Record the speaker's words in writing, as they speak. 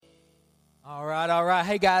All right, all right.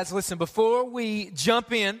 Hey, guys, listen, before we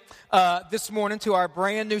jump in this morning to our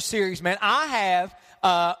brand new series, man, I have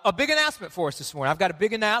a big announcement for us this morning. I've got a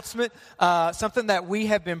big announcement, something that we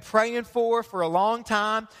have been praying for a long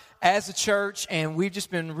time as a church, and we've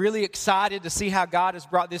just been really excited to see how God has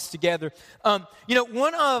brought this together.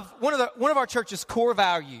 One of our church's core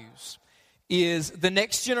values is the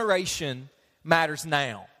next generation matters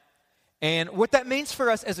now. And what that means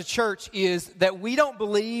for us as a church is that we don't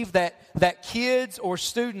believe that kids or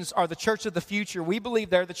students are the church of the future. We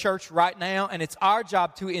believe they're the church right now, and it's our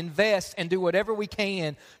job to invest and do whatever we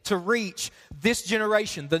can to reach this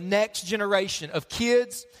generation, the next generation of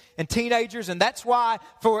kids and teenagers. And that's why,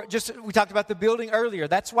 we talked about the building earlier,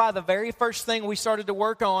 that's why the very first thing we started to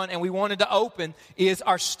work on and we wanted to open is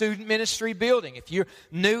our student ministry building. If you're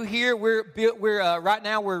new here, right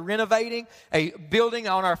now we're renovating a building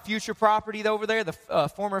on our future property over there, the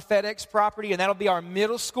former FedEx property, and that'll be our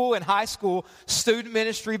middle school and high school student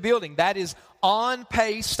ministry building. That is on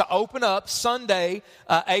pace to open up Sunday,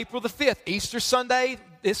 April the 5th, Easter Sunday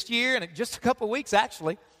this year, and in just a couple of weeks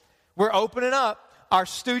actually, we're opening up our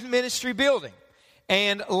student ministry building.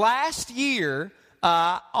 And last year,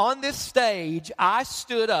 on this stage, I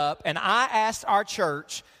stood up and I asked our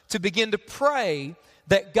church to begin to pray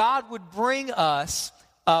that God would bring us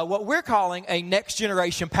what we're calling a next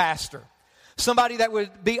generation pastor. Somebody that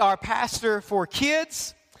would be our pastor for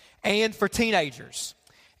kids and for teenagers.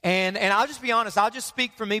 And I'll just be honest, I'll just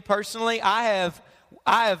speak for me personally. I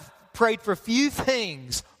have prayed for few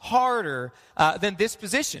things harder than this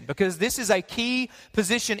position, because this is a key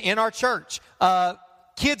position in our church.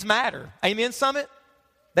 Kids matter. Amen, Summit?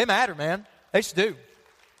 They matter, man. They just do.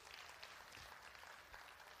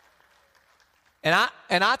 And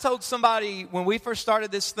I told somebody when we first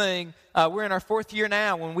started this thing, we're in our fourth year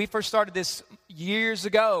now. When we first started this 4 years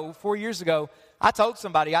ago, I told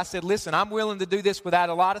somebody, I said, listen, I'm willing to do this without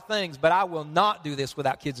a lot of things, but I will not do this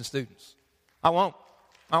without kids and students. I won't,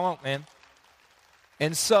 man.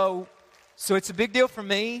 And so it's a big deal for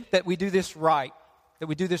me that we do this right,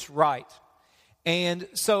 And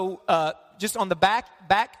so just on the back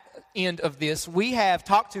end of this, we have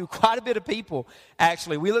talked to quite a bit of people,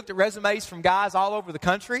 actually. We looked at resumes from guys all over the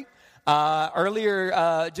country.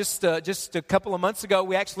 Earlier, just a couple of months ago,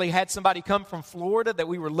 we actually had somebody come from Florida that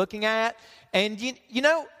we were looking at. And,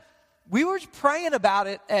 we were praying about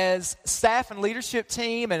it as staff and leadership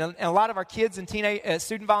team and a lot of our kids and teenage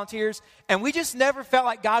student volunteers, and we just never felt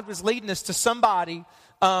like God was leading us to somebody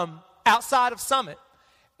outside of Summit.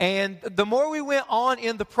 And the more we went on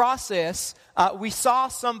in the process, we saw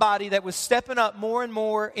somebody that was stepping up more and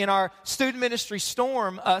more in our student ministry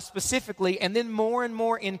Storm specifically, and then more and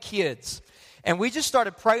more in kids. And we just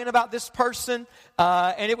started praying about this person,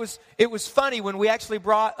 and it was funny when we actually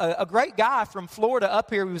brought a great guy from Florida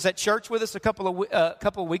up here. He was at church with us a couple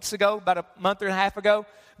of weeks ago, about a month and a half ago.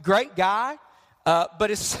 Great guy,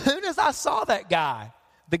 but as soon as I saw that guy,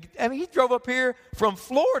 he drove up here from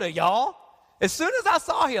Florida, y'all. As soon as I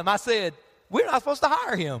saw him, I said, we're not supposed to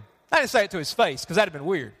hire him. I didn't say it to his face because that'd have been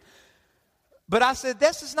weird. But I said,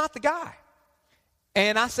 this is not the guy.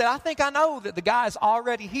 And I said, I think I know that the guy is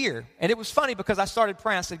already here. And it was funny because I started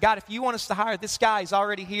praying. I said, God, if you want us to hire this guy, he's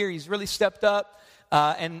already here. He's really stepped up.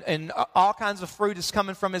 And all kinds of fruit is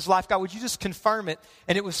coming from his life. God, would you just confirm it?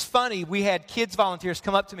 And it was funny. We had kids volunteers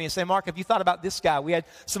come up to me and say, Mark, have you thought about this guy? We had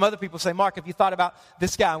some other people say, Mark, have you thought about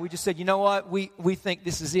this guy? And we just said, you know what? We think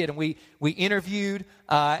this is it. And we interviewed,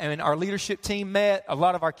 and our leadership team met. A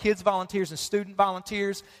lot of our kids volunteers and student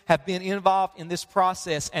volunteers have been involved in this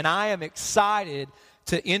process. And I am excited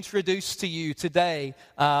to introduce to you today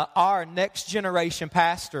our next generation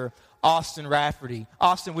pastor, Austin Rafferty.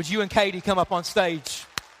 Austin, would you and Katie come up on stage?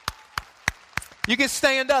 You can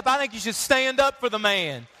stand up. I think you should stand up for the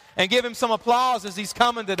man and give him some applause as he's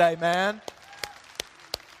coming today, man.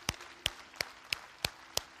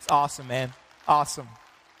 It's awesome, man. Awesome.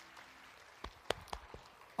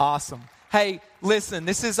 Hey, listen,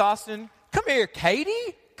 this is Austin. Come here,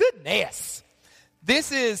 Katie. Goodness.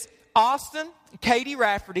 This is Austin, Katie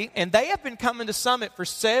Rafferty, and they have been coming to Summit for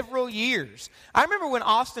several years. I remember when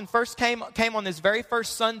Austin first came on this very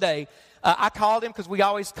first Sunday, I called him because we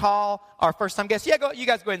always call our first-time guests. Yeah, you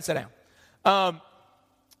guys go ahead and sit down.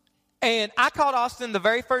 And I called Austin the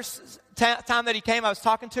very first time that he came. I was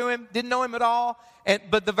talking to him, didn't know him at all.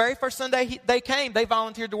 But the very first Sunday they came, they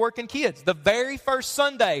volunteered to work in kids. The very first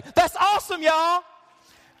Sunday. That's awesome, y'all.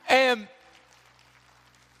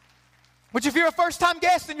 Which if you're a first-time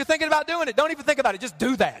guest and you're thinking about doing it, don't even think about it. Just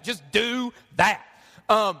do that. Just do that.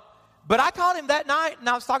 But I called him that night, and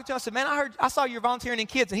I was talking to him. I said, man, I saw you volunteering in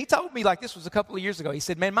kids. And he told me, like, this was a couple of years ago. He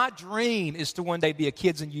said, man, my dream is to one day be a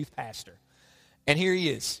kids and youth pastor. And here he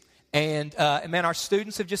is. And man, our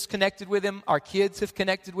students have just connected with him. Our kids have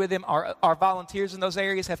connected with him. Our volunteers in those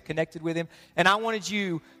areas have connected with him. And I wanted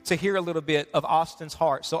you to hear a little bit of Austin's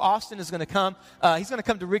heart. So Austin is going to come. He's going to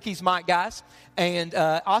come to Ricky's mic, guys. And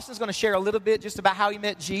Austin's going to share a little bit just about how he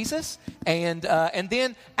met Jesus. And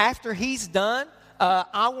then after he's done,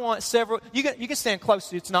 I want several. You can stand close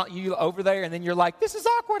to. It's not you over there, and then you're like, "This is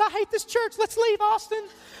awkward. I hate this church. Let's leave, Austin."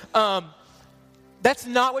 That's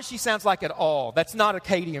not what she sounds like at all. That's not a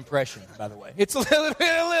Katie impression, by the way. It's a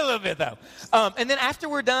little bit though. And then after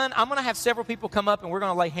we're done, I'm going to have several people come up, and we're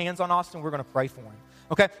going to lay hands on Austin. We're going to pray for him.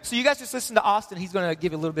 Okay? So you guys just listen to Austin. He's going to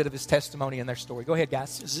give you a little bit of his testimony and their story. Go ahead,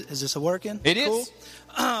 guys. Is this working? It is. Cool.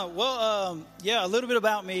 A little bit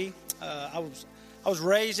about me. I was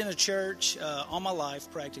raised in a church all my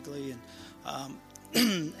life, practically,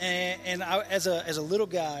 and I, as a little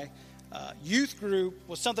guy, youth group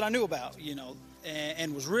was something I knew about,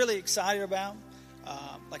 and was really excited about.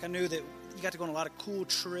 I knew that you got to go on a lot of cool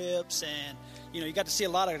trips, and you got to see a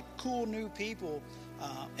lot of cool new people,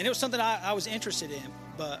 and it was something I was interested in.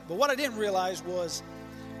 But what I didn't realize was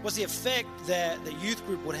the effect that the youth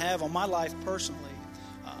group would have on my life personally.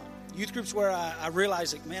 Youth groups where I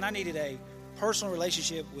realized that, man, I needed a personal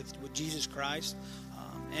relationship with Jesus Christ,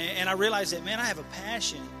 and I realized that, man, I have a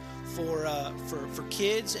passion for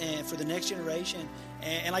kids and for the next generation,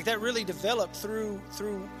 and like that really developed through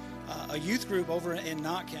a youth group over in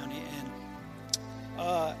Knott County.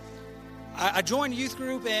 And I joined a youth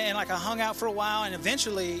group, and I hung out for a while, and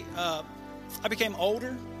eventually I became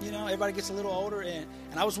older. Everybody gets a little older, and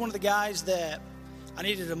I was one of the guys that I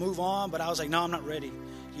needed to move on, but I was like, no, I'm not ready.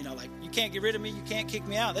 You can't get rid of me, you can't kick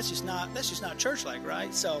me out. That's just not church-like,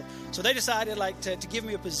 right? So they decided to give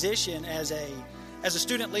me a position as a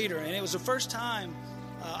student leader, and it was the first time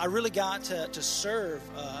I really got to serve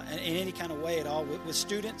in any kind of way at all with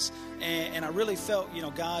students, and I really felt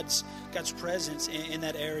God's presence in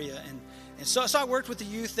that area, and so I worked with the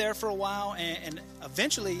youth there for a while, and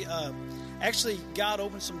eventually, actually God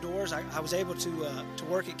opened some doors. I was able to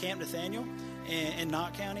work at Camp Nathaniel in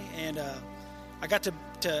Knott County, and I got to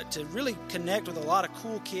really connect with a lot of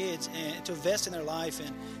cool kids and to invest in their life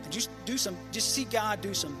and just see God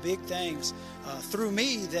do some big things through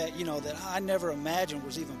me that I never imagined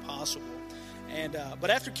was even possible. And but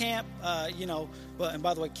after camp, and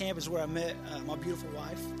by the way, camp is where I met my beautiful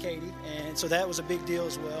wife, Katie, and so that was a big deal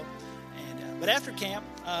as well. And but after camp,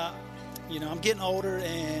 I'm getting older,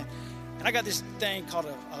 and I got this thing called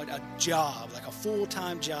a job, like a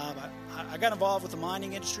full-time job. I got involved with the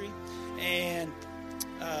mining industry, and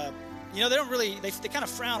they don't really, they kind of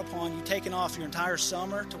frown upon you taking off your entire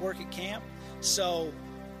summer to work at camp. So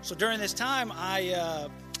during this time, I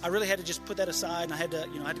really had to just put that aside, and I had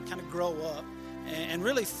to kind of grow up, and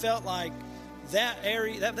really felt like that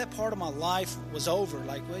area, that part of my life was over.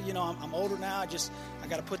 Like, well, I'm older now. I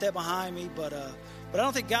got to put that behind me. But I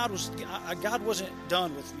don't think God wasn't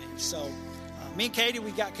done with me. So me and Katie,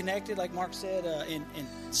 we got connected, like Mark said, in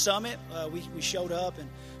Summit. We showed up, and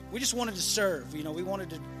we just wanted to serve. We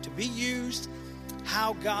wanted to be used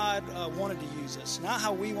how God wanted to use us. Not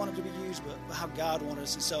how we wanted to be used, but how God wanted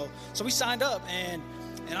us. And so we signed up, and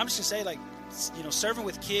I'm just going to say, serving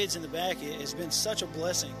with kids in the back has been such a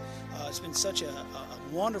blessing. It's been such a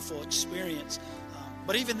wonderful experience.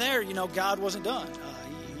 But even there, God wasn't done.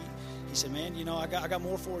 He said, man, I got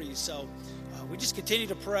more for you. So we just continue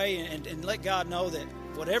to pray and let God know that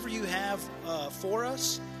whatever you have for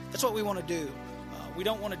us, that's what we want to do. We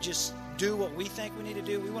don't want to just do what we think we need to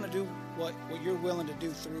do. We want to do what you're willing to do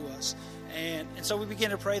through us. And so we began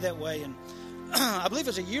to pray that way. And I believe it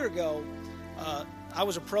was a year ago, I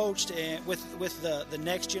was approached with the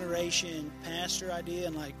next generation pastor idea.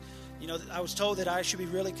 And I was told that I should be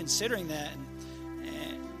really considering that.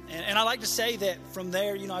 And I like to say that from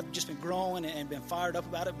there, I've just been growing and been fired up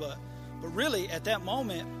about it. But really, at that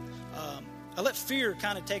moment, I let fear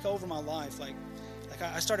kind of take over my life. Like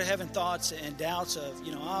I started having thoughts and doubts of,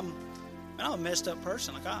 I'm a messed up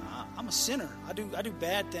person. Like I'm a sinner. I do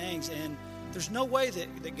bad things, and there's no way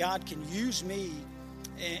that God can use me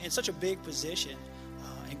in such a big position.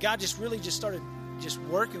 And God just started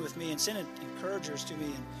working with me and sending encouragers to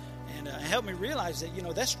me and helped me realize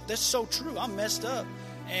that that's so true. I'm messed up,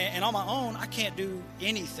 and on my own I can't do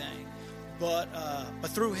anything. But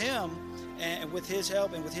through Him and with His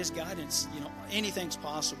help and with His guidance, anything's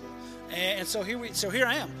possible. And so here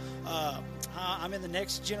I am. I'm in the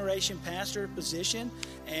next generation pastor position,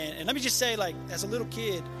 and let me just say, like, as a little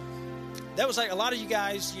kid, that was like a lot of you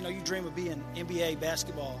guys. You dream of being NBA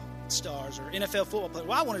basketball stars or NFL football players.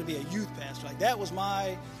 Well, I wanted to be a youth pastor. Like that was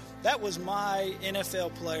my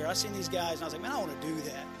NFL player. I seen these guys, and I was like, man, I want to do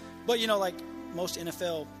that. But most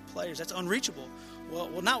NFL players. That's unreachable.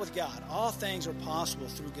 Well, not with God. All things are possible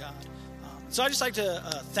through God. So I just like to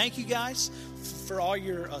thank you guys for all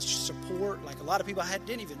your support. Like a lot of people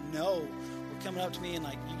didn't even know were coming up to me and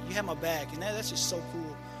like, you have my back. And that's just so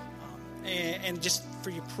cool. And just for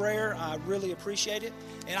your prayer, I really appreciate it.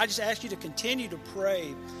 And I just ask you to continue to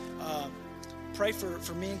pray. Pray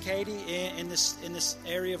for me and Katie in this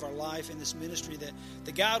area of our life, in this ministry,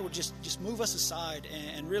 that God would just move us aside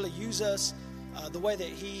and really use us the way that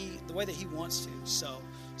He wants to. So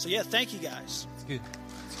yeah, thank you guys. It's good.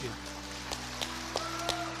 It's good.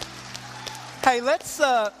 Hey,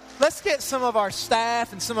 let's get some of our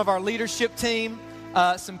staff and some of our leadership team,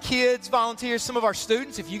 some kids, volunteers, some of our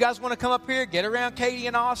students. If you guys want to come up here, get around Katie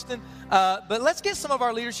and Austin. But let's get some of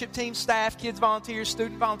our leadership team, staff, kids, volunteers,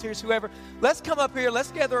 student volunteers, whoever. Let's come up here.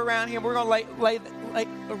 Let's gather around here. We're going to lay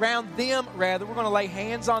around them, rather. We're going to lay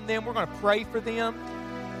hands on them. We're going to pray for them.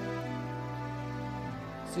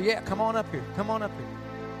 So, yeah, come on up here. Come on up here.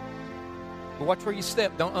 But watch where you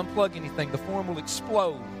step. Don't unplug anything. The form will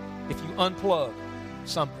explode if you unplug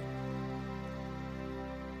something.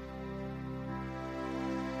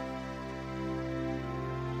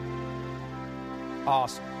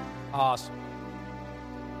 Awesome. Awesome.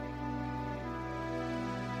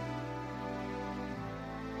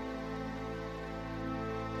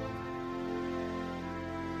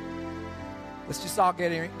 Let's just all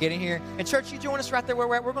get in here. And church, you join us right there where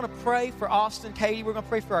we're at. We're going to pray for Austin, Katie. We're going to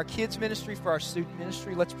pray for our kids ministry, for our student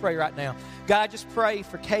ministry. Let's pray right now. God, I just pray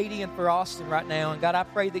for Katie and for Austin right now. And God, I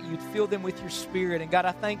pray that you'd fill them with your spirit. And God,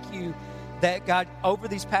 I thank you that, God, over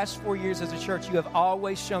these past 4 years as a church, you have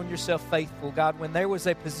always shown yourself faithful. God, when there was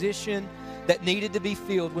a position that needed to be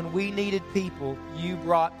filled, when we needed people, you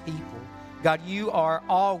brought people. God, you are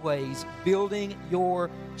always building your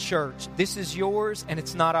church. This is yours and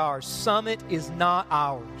it's not ours. Summit is not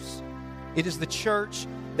ours. It is the church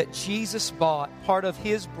that Jesus bought, part of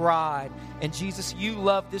his bride. And Jesus, you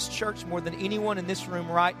love this church more than anyone in this room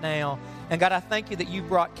right now. And God, I thank you that you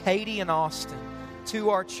brought Katie and Austin to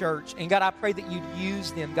our church. And God, I pray that you'd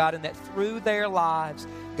use them, God, and that through their lives,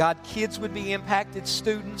 God, kids would be impacted,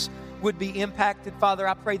 students would be impacted. Father,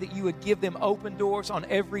 I pray that you would give them open doors on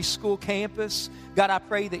every school campus. God, I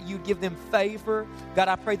pray that you'd give them favor. God,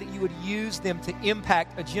 I pray that you would use them to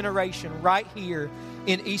impact a generation right here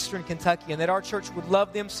in Eastern Kentucky, and that our church would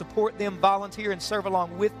love them, support them, volunteer, and serve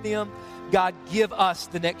along with them. God, give us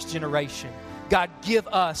the next generation. God, give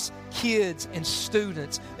us kids and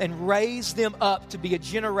students and raise them up to be a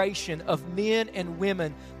generation of men and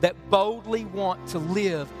women that boldly want to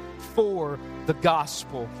live for the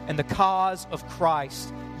gospel and the cause of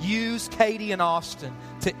Christ. Use Katie and Austin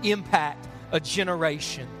to impact a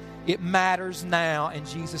generation. It matters now, and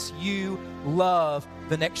Jesus, you love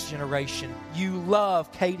the next generation. You love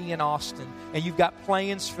Katie and Austin, and you've got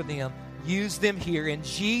plans for them. Use them here in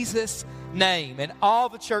Jesus' name. And all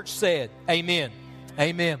the church said, amen.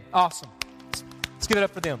 Amen. Awesome. Let's give it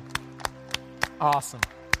up for them. Awesome.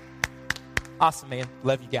 Awesome, man.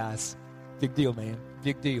 Love you guys. Big deal, man.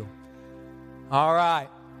 Big deal. All right.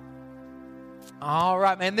 All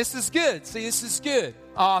right, man. This is good. See, this is good.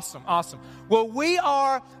 Awesome. Awesome. Well, we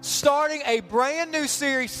are starting a brand new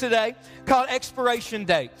series today called Expiration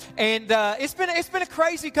Date. And it's been a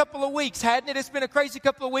crazy couple of weeks, hadn't it? It's been a crazy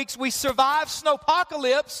couple of weeks. We survived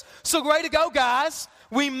Snowpocalypse. So way to go, guys.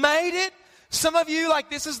 We made it. Some of you, like,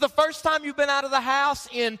 this is the first time you've been out of the house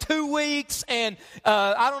in 2 weeks, and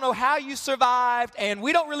I don't know how you survived, and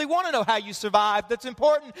we don't really want to know how you survived. That's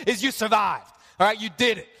important is you survived. All right, you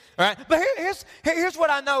did it. All right, but here's what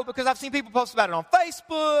I know, because I've seen people post about it on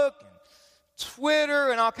Facebook and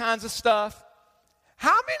Twitter and all kinds of stuff.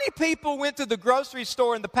 How many people went to the grocery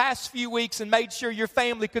store in the past few weeks and made sure your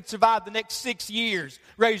family could survive the next 6 years?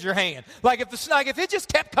 Raise your hand. Like if it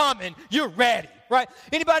just kept coming, you're ready, right?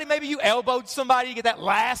 Anybody, maybe you elbowed somebody to get that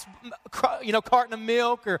last, carton of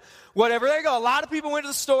milk or whatever. There you go. A lot of people went to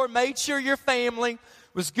the store, made sure your family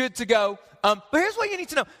was good to go. But here's what you need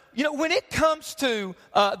to know. You know, when it comes to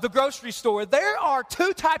the grocery store, there are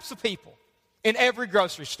two types of people in every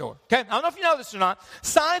grocery store, okay? I don't know if you know this or not.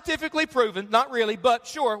 Scientifically proven, not really, but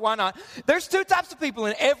sure, why not? There's two types of people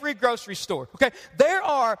in every grocery store, okay? There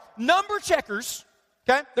are number checkers,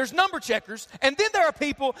 okay? There's number checkers, and then there are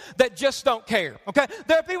people that just don't care, okay?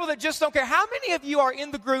 There are people that just don't care. How many of you are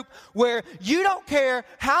in the group where you don't care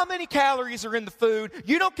how many calories are in the food,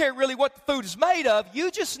 you don't care really what the food is made of, you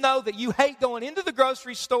just know that you hate going into the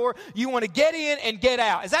grocery store, you want to get in and get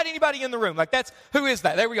out? Is that anybody in the room? Like who is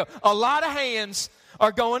that? There we go. A lot of hands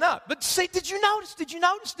are going up. But see, did you notice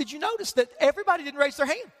that everybody didn't raise their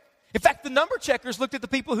hand? In fact, the number checkers looked at the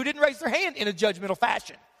people who didn't raise their hand in a judgmental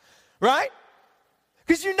fashion, right?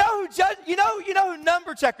 Because you know who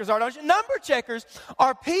number checkers are, don't you? Number checkers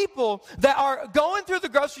are people that are going through the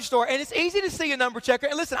grocery store, and it's easy to see a number checker.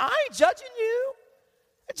 And listen, I ain't judging you.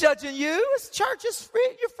 I'm judging you. It's church. It's free.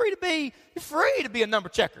 You're free to be a number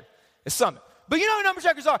checker at Summit. But you know who number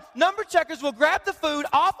checkers are? Number checkers will grab the food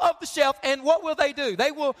off of the shelf, and what will they do?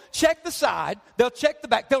 They will check the side. They'll check the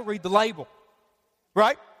back. They'll read the label,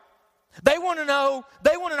 right? They want to know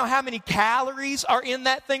how many calories are in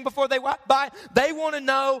that thing before they buy it. They want to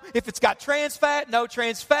know if it's got trans fat, no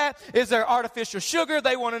trans fat. Is there artificial sugar?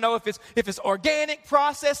 They want to know if it's organic,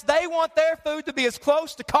 processed. They want their food to be as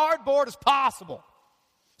close to cardboard as possible.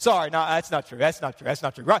 Sorry, no, that's not true. That's not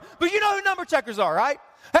true, right? But you know who number checkers are, right?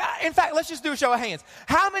 In fact, let's just do a show of hands.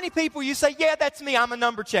 How many people you say, yeah, that's me, I'm a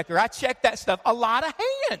number checker. I check that stuff. A lot of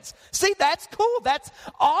hands. See, that's cool. That's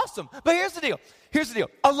awesome. But here's the deal.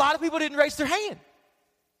 A lot of people didn't raise their hand.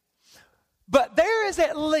 But there is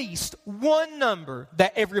at least one number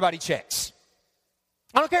that everybody checks.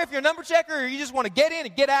 I don't care if you're a number checker or you just want to get in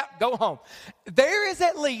and get out and go home. There is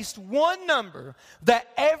at least one number that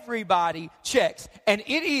everybody checks, and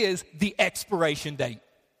it is the expiration date.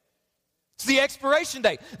 It's the expiration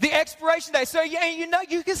date. The expiration date. So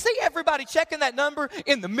you can see everybody checking that number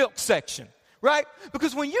in the milk section, right?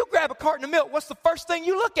 Because when you grab a carton of milk, what's the first thing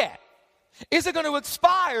you look at? Is it going to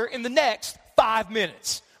expire in the next 5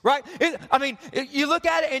 minutes? Right? You look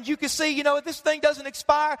at it and you can see, this thing doesn't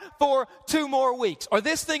expire for 2 more weeks. Or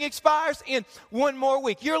this thing expires in 1 more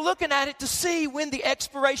week. You're looking at it to see when the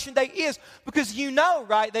expiration date is. Because you know,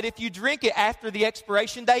 right, that if you drink it after the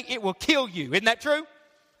expiration date, it will kill you. Isn't that true?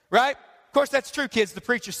 Right? Of course, that's true, kids. The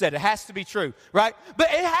preacher said it has to be true. Right? But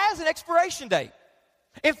it has an expiration date.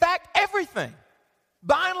 In fact, everything,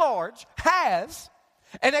 by and large, has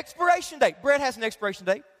an expiration date. Bread has an expiration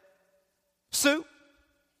date. Soup,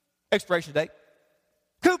 expiration date.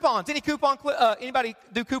 Coupons. Anybody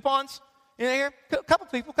do coupons in here? Couple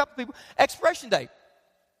people. Expiration date.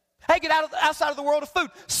 Hey, get outside of the world of food.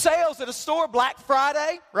 Sales at a store, Black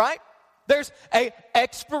Friday, right? There's a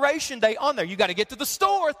expiration date on there. You got to get to the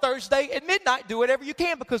store Thursday at midnight. Do whatever you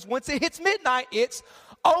can, because once it hits midnight, it's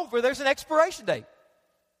over. There's an expiration date.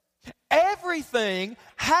 Everything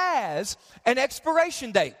has an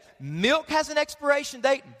expiration date. Milk has an expiration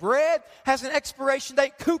date. Bread has an expiration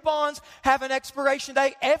date. Coupons have an expiration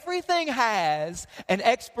date. Everything has an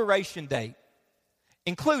expiration date,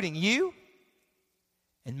 including you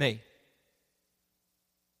and me.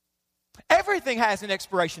 Everything has an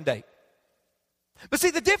expiration date. But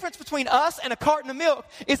see, the difference between us and a carton of milk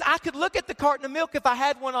is I could look at the carton of milk if I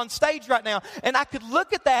had one on stage right now, and I could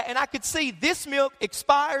look at that and I could see this milk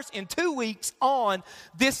expires in 2 weeks on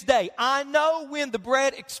this day. I know when the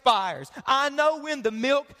bread expires. I know when the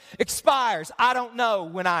milk expires. I don't know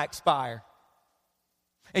when I expire.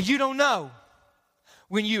 And you don't know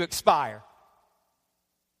when you expire.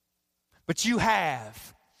 But you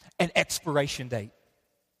have an expiration date.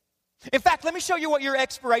 In fact, let me show you what your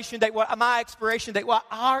expiration date, what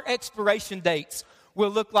our expiration dates will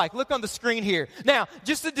look like. Look on the screen here. Now,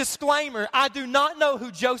 just a disclaimer, I do not know who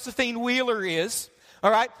Josephine Wheeler is, all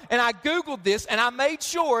right? And I Googled this, and I made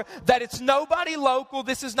sure that it's nobody local.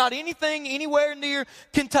 This is not anything anywhere near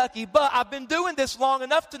Kentucky, but I've been doing this long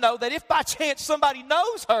enough to know that if by chance somebody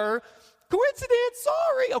knows her, coincidence,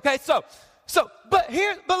 sorry. Okay, but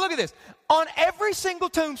look at this. On every single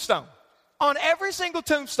tombstone,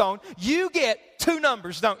 you get 2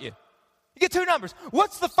 numbers, don't you? You get 2 numbers.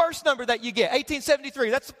 What's the first number that you get? 1873.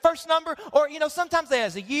 That's the first number. Or, sometimes it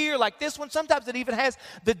has a year like this one. Sometimes it even has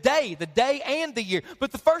the day and the year.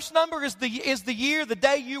 But the first number is the year, the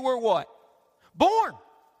day you were what? Born.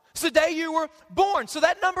 It's the day you were born. So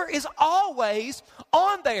that number is always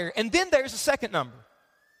on there. And then there's a second number.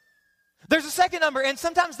 There's a second number, and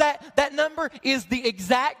sometimes that number is the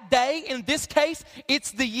exact day. In this case,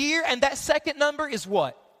 it's the year, and that second number is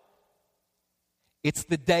what? It's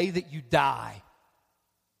the day that you die.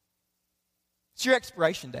 It's your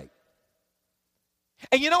expiration date.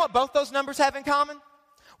 And you know what both those numbers have in common?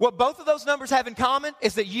 What both of those numbers have in common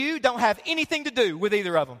is that you don't have anything to do with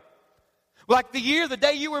either of them. Like the year, the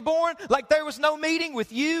day you were born, like there was no meeting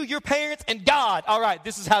with you, your parents, and God. All right,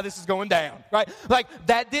 this is how this is going down, right? Like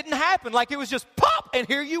that didn't happen. Like it was just pop, and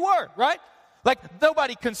here you were, right? Like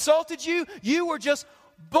nobody consulted you. You were just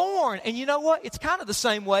born. And you know what? It's kind of the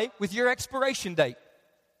same way with your expiration date.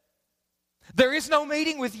 There is no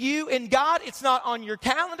meeting with you and God. It's not on your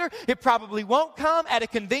calendar. It probably won't come at a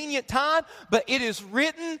convenient time, but it is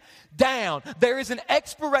written down. There is an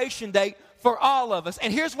expiration date for all of us.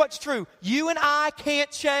 And here's what's true. You and I can't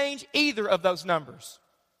change either of those numbers.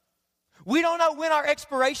 We don't know when our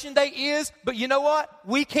expiration date is, but you know what?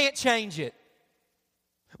 We can't change it.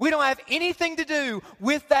 We don't have anything to do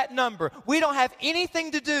with that number. We don't have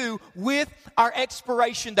anything to do with our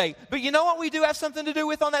expiration date. But you know what we do have something to do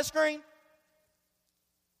with on that screen?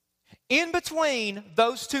 In between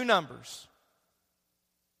those two numbers,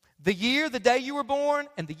 the year, the day you were born,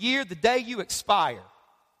 and the year, the day you expire,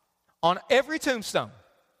 on every tombstone,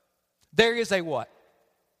 there is a what?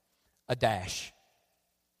 A dash.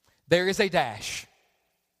 There is a dash.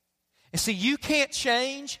 And see, you can't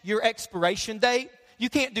change your expiration date. You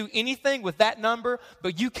can't do anything with that number,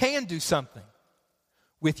 but you can do something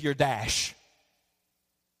with your dash.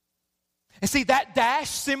 And see, that dash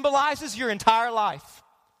symbolizes your entire life.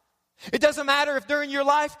 It doesn't matter if during your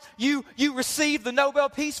life you receive the Nobel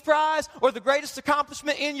Peace Prize, or the greatest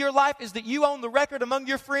accomplishment in your life is that you own the record among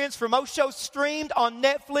your friends for most shows streamed on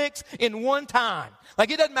Netflix in one time. Like,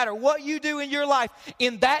 it doesn't matter what you do in your life.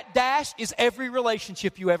 In that dash is every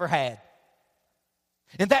relationship you ever had.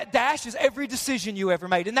 In that dash is every decision you ever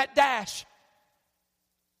made. In that dash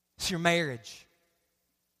is your marriage.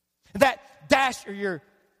 In that dash are your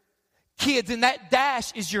kids. In that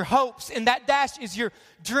dash is your hopes. In that dash is your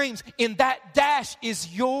dreams. In that dash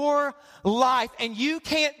is your life. And you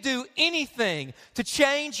can't do anything to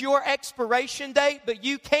change your expiration date, but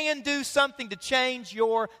you can do something to change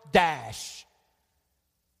your dash.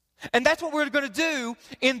 And that's what we're going to do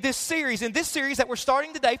in this series. In this series that we're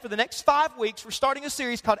starting today for the next 5 weeks, we're starting a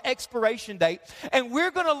series called Expiration Date. And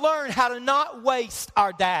we're going to learn how to not waste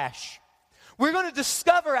our dash. We're going to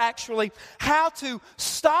discover, actually, how to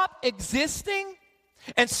stop existing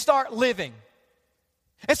and start living.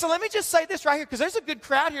 And so let me just say this right here, because there's a good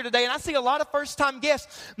crowd here today, and I see a lot of first-time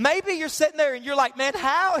guests. Maybe you're sitting there and you're like, man,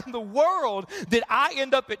 how in the world did I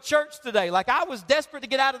end up at church today? Like, I was desperate to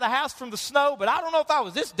get out of the house from the snow, but I don't know if I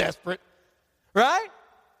was this desperate, right?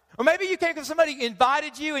 Or maybe you came because somebody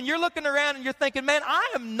invited you, and you're looking around and you're thinking, man,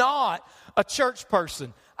 I am not a church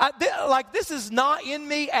person. This is not in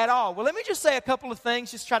me at all. Well, let me just say a couple of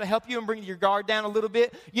things, just try to help you and bring your guard down a little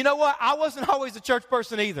bit. You know what? I wasn't always a church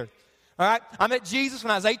person either. All right, I met Jesus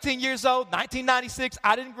when I was 18 years old, 1996.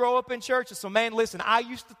 I didn't grow up in church. And so, man, listen, I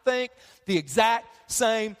used to think the exact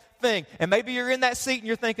same thing. And maybe you're in that seat and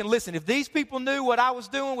you're thinking, listen, if these people knew what I was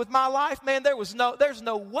doing with my life, man, there's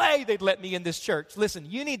no way they'd let me in this church. Listen,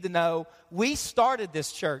 you need to know we started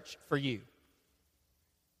this church for you.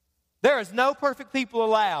 There is no perfect people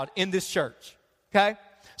allowed in this church, okay?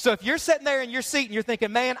 So if you're sitting there in your seat and you're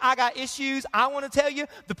thinking, man, I got issues, I want to tell you,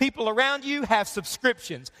 the people around you have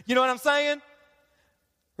subscriptions. You know what I'm saying?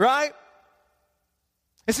 Right?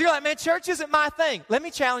 And so you're like, man, church isn't my thing. Let me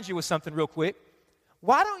challenge you with something real quick.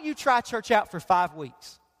 Why don't you try church out for 5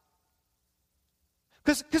 weeks?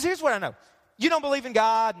 Because here's what I know. You don't believe in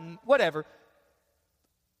God and whatever.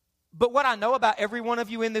 But what I know about every one of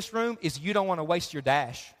you in this room is you don't want to waste your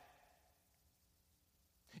dash.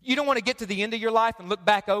 You don't want to get to the end of your life and look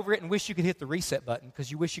back over it and wish you could hit the reset button because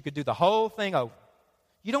you wish you could do the whole thing over.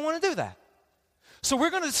 You don't want to do that. So we're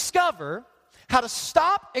going to discover how to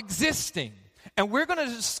stop existing, and we're going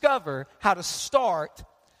to discover how to start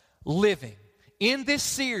living in this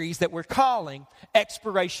series that we're calling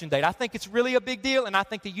Expiration Date. I think it's really a big deal, and I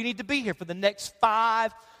think that you need to be here for the next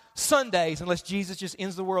 5 Sundays unless Jesus just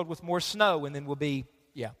ends the world with more snow, and then we'll be...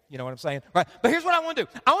 Yeah, you know what I'm saying? Right. But here's what I want to do.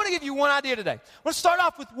 I want to give you one idea today. I want to start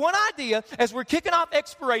off with one idea as we're kicking off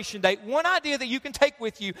Expiration Date, one idea that you can take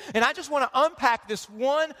with you. And I just want to unpack this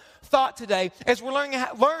one thought today as we're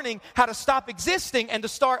learning how to stop existing and to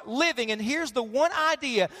start living. And here's the one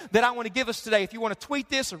idea that I want to give us today. If you want to tweet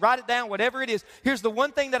this or write it down, whatever it is, here's the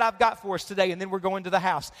one thing that I've got for us today, and then we're going to the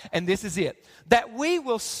house. And this is it. That we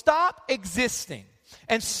will stop existing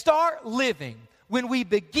and start living when we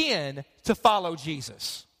begin to follow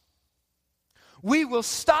Jesus. We will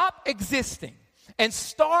stop existing and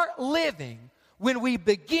start living when we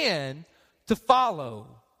begin to follow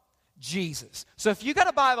Jesus. So if you got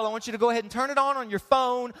a Bible, I want you to go ahead and turn it on your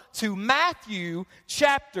phone to Matthew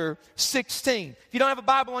chapter 16. If you don't have a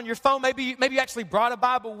Bible on your phone, maybe you actually brought a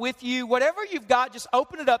Bible with you. Whatever you've got, just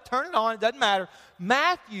open it up, turn it on, it doesn't matter.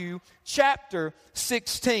 Matthew chapter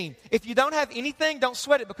 16. If you don't have anything, don't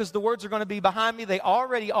sweat it because the words are going to be behind me. They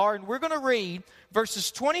already are, and we're going to read verses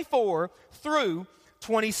 24 through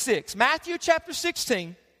 26. Matthew chapter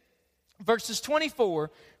 16, verses 24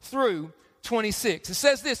 through 26. It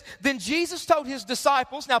says this, then Jesus told his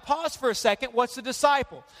disciples, now pause for a second, what's a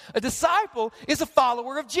disciple? A disciple is a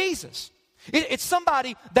follower of Jesus. It's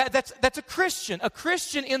somebody that's a Christian. A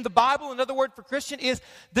Christian in the Bible, another word for Christian is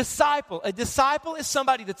disciple. A disciple is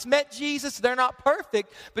somebody that's met Jesus. They're not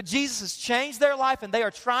perfect, but Jesus has changed their life and they are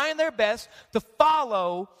trying their best to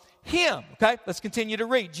follow him. Okay, let's continue to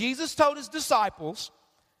read. Jesus told his disciples,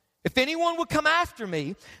 If anyone would come after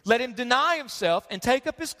me, let him deny himself and take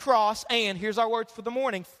up his cross and," here's our words for the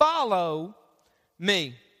morning, "follow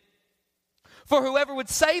me. For whoever would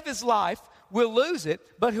save his life will lose it,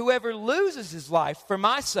 but whoever loses his life for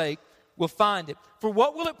my sake will find it. For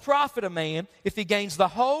what will it profit a man if he gains the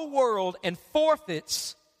whole world and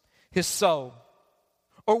forfeits his soul?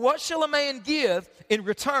 Or what shall a man give in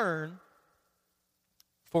return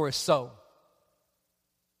for his soul?"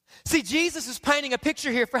 See, Jesus is painting a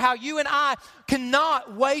picture here for how you and I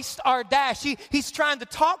cannot waste our dash. He's trying to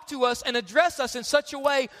talk to us and address us in such a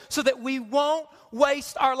way so that we won't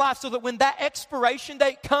waste our life, so that when that expiration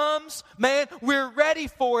date comes, man, we're ready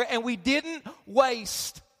for it and we didn't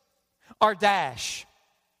waste our dash.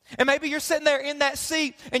 And maybe you're sitting there in that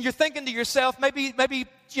seat and you're thinking to yourself, maybe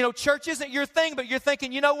church isn't your thing, but you're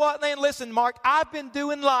thinking, you know what, man, listen, Mark, I've been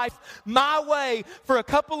doing life my way for a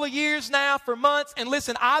couple of years now, for months, and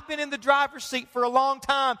listen, I've been in the driver's seat for a long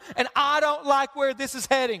time, and I don't like where this is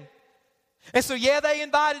heading. And so, yeah, they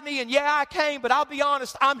invited me, and yeah, I came, but I'll be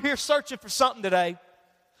honest, I'm here searching for something today,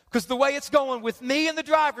 because the way it's going with me in the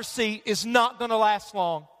driver's seat is not going to last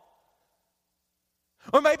long.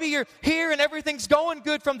 Or maybe you're here and everything's going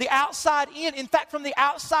good from the outside in. In fact, from the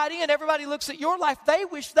outside in, everybody looks at your life, they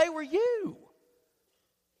wish they were you.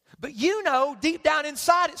 But you know, deep down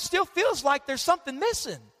inside, it still feels like there's something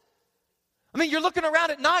missing. I mean, you're looking around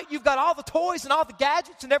at night, you've got all the toys and all the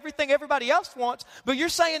gadgets and everything everybody else wants, but you're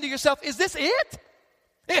saying to yourself, is this it?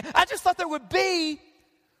 I just thought there would be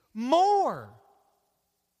more.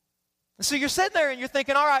 And so you're sitting there and you're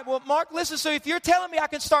thinking, all right, well, Mark, listen, so if you're telling me I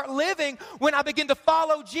can start living when I begin to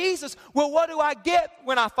follow Jesus, well, what do I get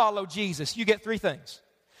when I follow Jesus? You get three things.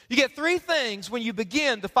 You get three things when you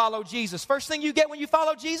begin to follow Jesus. First thing you get when you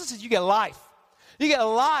follow Jesus is you get life. You get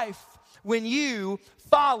life when you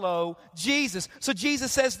follow Jesus. So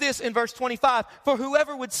Jesus says this in verse 25, "For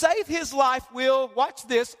whoever would save his life will," watch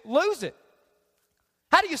this, "lose it."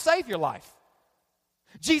 How do you save your life?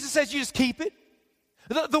 Jesus says you just keep it.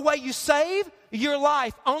 The way you save your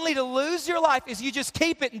life, only to lose your life, is you just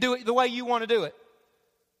keep it and do it the way you want to do it.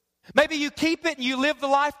 Maybe you keep it and you live the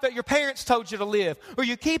life that your parents told you to live. Or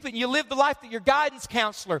you keep it and you live the life that your guidance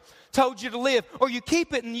counselor told you to live. Or you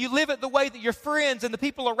keep it and you live it the way that your friends and the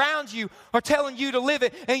people around you are telling you to live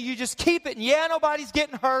it. And you just keep it. And yeah, nobody's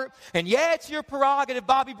getting hurt. And yeah, it's your prerogative,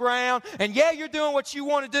 Bobby Brown. And yeah, you're doing what you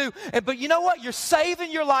want to do. But you know what? You're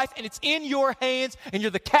saving your life and it's in your hands. And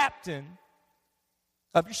you're the captain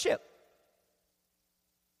of your ship.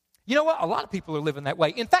 You know what? A lot of people are living that way.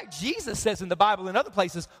 In fact, Jesus says in the Bible and other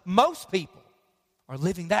places, most people are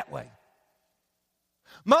living that way.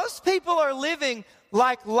 Most people are living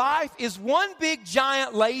like life is one big,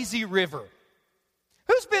 giant, lazy river.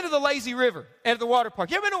 Who's been to the lazy river at the water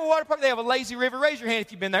park? You ever been to a water park? They have a lazy river. Raise your hand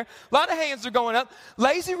if you've been there. A lot of hands are going up.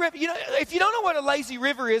 Lazy river, if you don't know what a lazy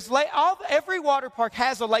river is, every water park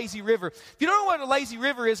has a lazy river. If you don't know what a lazy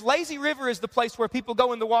river is the place where people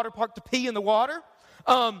go in the water park to pee in the water.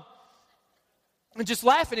 And just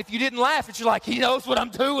laughing. If you didn't laugh, it's like, he knows what I'm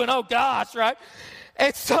doing. Oh, gosh, right?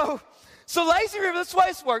 And so lazy river, that's the way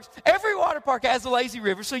it works. Every water park has a lazy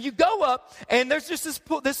river. So you go up, and there's just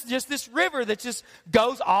this river that just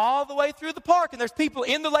goes all the way through the park, and there's people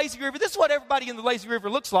in the lazy river. This is what everybody in the lazy river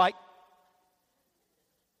looks like.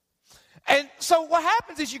 And so what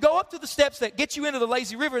happens is you go up to the steps that get you into the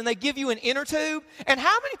lazy river, and they give you an inner tube. And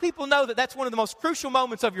how many people know that that's one of the most crucial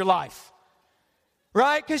moments of your life?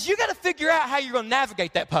 Right? Because you got to figure out how you're going to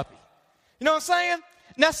navigate that puppy. You know what I'm saying?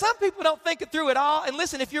 Now, some people don't think it through at all. And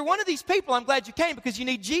listen, if you're one of these people, I'm glad you came, because you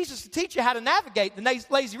need Jesus to teach you how to navigate the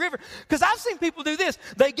lazy river. Because I've seen people do this.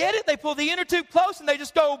 They get it, they pull the inner tube close, and they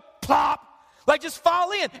just go plop, like just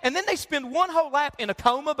fall in. And then they spend one whole lap in a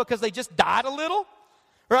coma because they just died a little,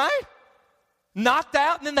 right? Knocked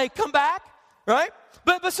out, and then they come back, right?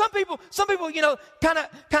 But some people, kind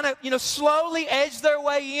of, slowly edge their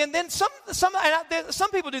way in. Then some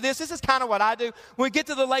people do this. This is kind of what I do. When we get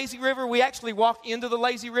to the lazy river, we actually walk into the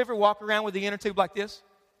lazy river, walk around with the inner tube like this.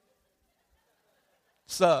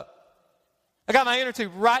 Sup? I got my inner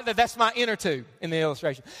tube right there. That's my inner tube in the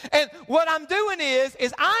illustration. And what I'm doing is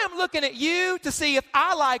I am looking at you to see if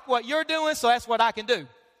I like what you're doing, so that's what I can do.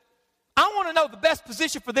 I want to know the best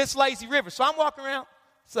position for this lazy river. So I'm walking around.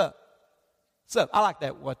 Sup? So I like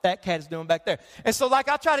that, what that cat is doing back there. And so I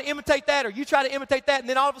try to imitate that, or you try to imitate that, and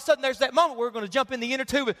then all of a sudden there's that moment where we're going to jump in the inner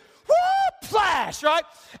tube and whoop, flash, right?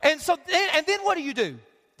 And so then what do you do?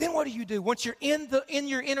 Then what do you do? Once you're in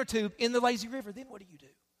your inner tube in the lazy river, then what do you do?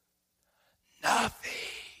 Nothing.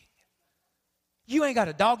 You ain't got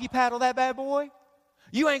to doggy paddle that bad boy.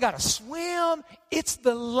 You ain't got to swim. It's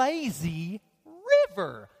the lazy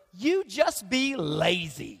river. You just be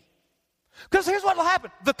lazy. Because here's what will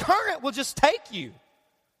happen. The current will just take you.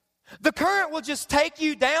 The current will just take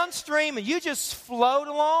you downstream and you just float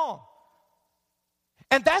along.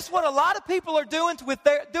 And that's what a lot of people are doing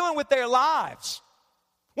with their lives.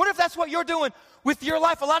 Wonder if that's what you're doing with your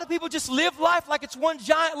life. A lot of people just live life like it's one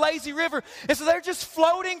giant lazy river. And so they're just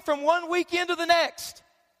floating from one weekend to the next.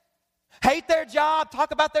 Hate their job,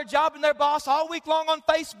 talk about their job and their boss all week long on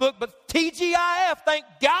Facebook, but TGIF, thank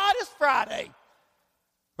God it's Friday.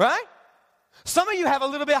 Right? Some of you have a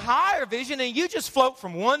little bit higher vision and you just float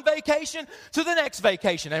from one vacation to the next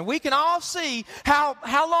vacation. And we can all see how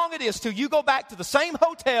long it is till you go back to the same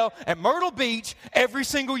hotel at Myrtle Beach every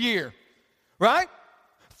single year. Right?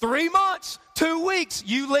 3 months, 2 weeks,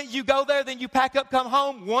 you go there, then you pack up, come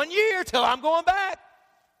home. 1 year till I'm going back.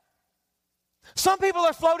 Some people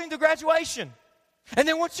are floating to graduation. And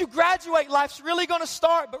then once you graduate, life's really going to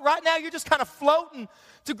start. But right now, you're just kind of floating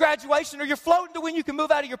to graduation. Or you're floating to when you can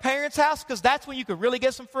move out of your parents' house because that's when you can really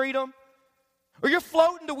get some freedom. Or you're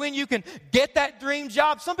floating to when you can get that dream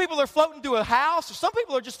job. Some people are floating to a house. Or some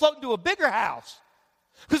people are just floating to a bigger house.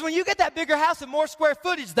 Because when you get that bigger house and more square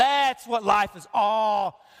footage, that's what life is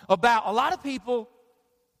all about. A lot of people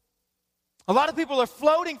are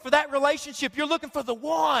floating for that relationship. You're looking for the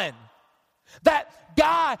one. That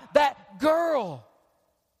guy, that girl.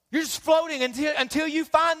 You're just floating until you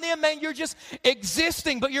find them, man, you're just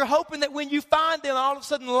existing. But you're hoping that when you find them, all of a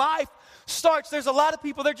sudden life starts. There's a lot of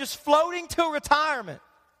people, they're just floating to retirement.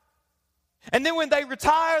 And then when they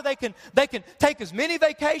retire, they can take as many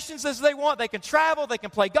vacations as they want. They can travel, they can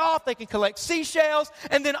play golf, they can collect seashells.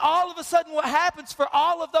 And then all of a sudden what happens for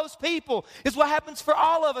all of those people is what happens for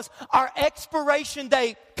all of us. Our expiration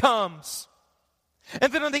date comes.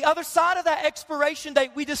 And then on the other side of that expiration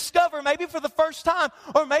date, we discover, maybe for the first time,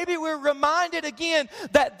 or maybe we're reminded again,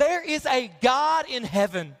 that there is a God in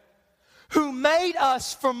heaven who made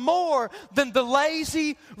us for more than the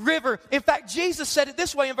lazy river. In fact, Jesus said it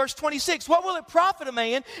this way in verse 26. What will it profit a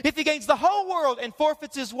man if he gains the whole world and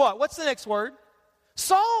forfeits his what? What's the next word?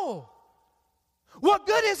 Soul. What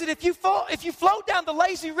good is it if you float down the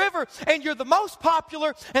lazy river and you're the most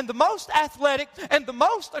popular and the most athletic and the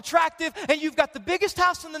most attractive and you've got the biggest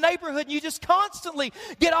house in the neighborhood and you just constantly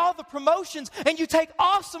get all the promotions and you take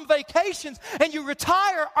awesome vacations and you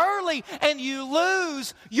retire early and you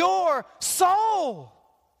lose your soul?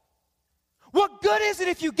 What good is it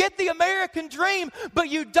if you get the American dream but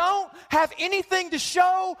you don't have anything to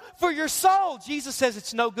show for your soul? Jesus says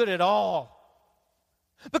it's no good at all.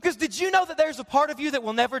 Because did you know that there's a part of you that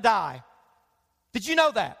will never die? Did you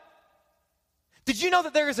know that? Did you know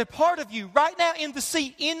that there is a part of you right now in your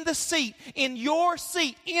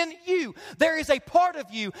seat, in you, there is a part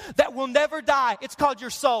of you that will never die. It's called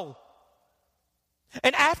your soul.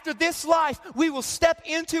 And after this life, we will step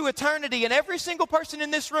into eternity, and every single person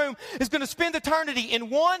in this room is going to spend eternity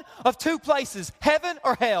in one of two places, heaven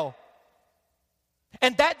or hell.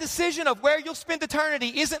 And that decision of where you'll spend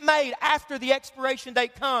eternity isn't made after the expiration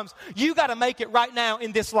date comes. You got to make it right now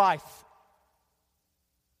in this life.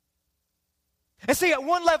 And see, at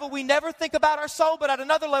one level, we never think about our soul, but at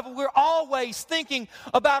another level, we're always thinking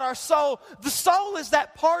about our soul. The soul is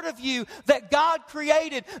that part of you that God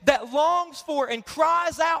created that longs for and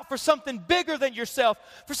cries out for something bigger than yourself,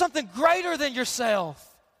 for something greater than yourself.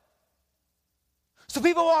 So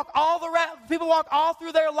people walk all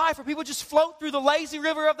through their life, or people just float through the lazy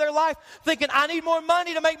river of their life thinking, I need more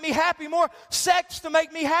money to make me happy, more sex to make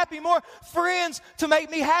me happy, more friends to make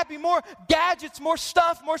me happy, more gadgets, more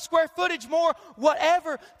stuff, more square footage, more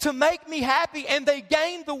whatever to make me happy. And they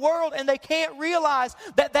gain the world and they can't realize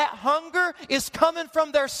that that hunger is coming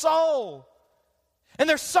from their soul. And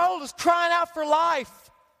their soul is crying out for life.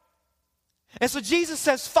 And so Jesus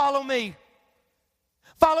says, follow me.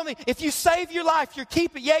 Follow me. If you save your life, you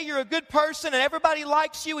keep it. Yeah, you're a good person and everybody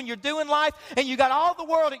likes you and you're doing life and you got all the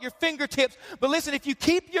world at your fingertips. But listen, if you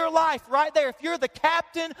keep your life right there, if you're the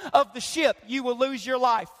captain of the ship, you will lose your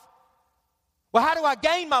life. Well, how do I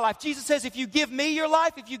gain my life? Jesus says, if you give me your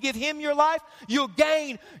life, if you give him your life, you'll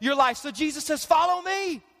gain your life. So Jesus says, follow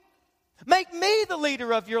me. Make me the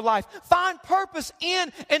leader of your life. Find purpose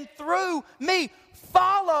in and through me.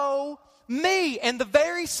 Follow me. And the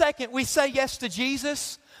very second we say yes to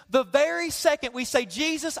Jesus, the very second we say,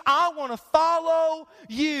 Jesus, I want to follow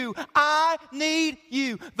you. I need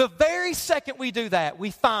you. The very second we do that,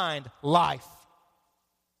 we find life.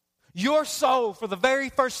 Your soul, for the very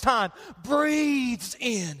first time, breathes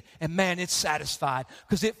in, and man, it's satisfied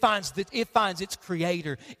because it finds its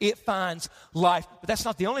creator. It finds life. But that's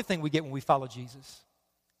not the only thing we get when we follow Jesus.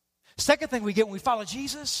 Second thing we get when we follow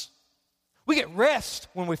Jesus, we get rest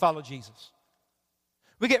when we follow Jesus.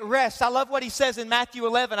 We get rest. I love what he says in Matthew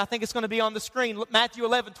 11. I think it's going to be on the screen. Matthew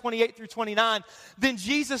 11, 28 through 29. Then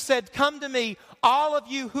Jesus said, "Come to me, all of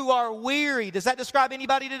you who are weary." Does that describe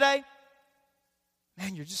anybody today?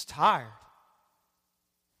 Man, you're just tired.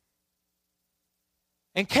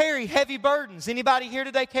 "And carry heavy burdens." Anybody here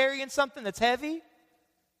today carrying something that's heavy?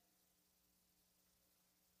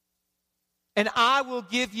 "And I will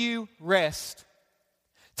give you rest.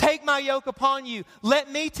 Take my yoke upon you. Let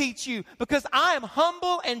me teach you, because I am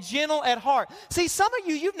humble and gentle at heart." See, some of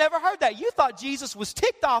you, you've never heard that. You thought Jesus was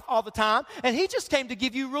ticked off all the time, and he just came to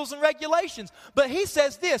give you rules and regulations. But he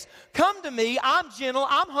says this, "Come to me, I'm gentle,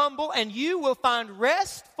 I'm humble, and you will find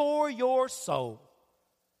rest for your soul."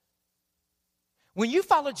 When you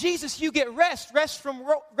follow Jesus, you get rest. Rest from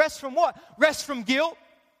what? Rest from guilt.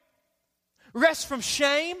 Rest from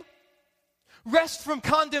shame. Rest from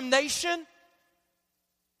condemnation.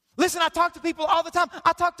 Listen, I talk to people all the time.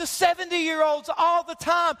 I talk to 70-year-olds all the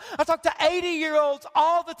time. I talk to 80-year-olds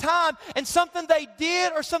all the time. And something they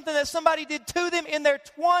did or something that somebody did to them in their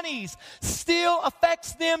 20s still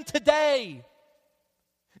affects them today.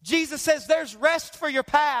 Jesus says there's rest for your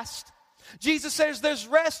past. Jesus says there's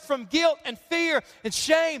rest from guilt and fear and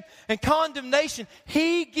shame and condemnation.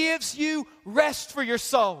 He gives you rest for your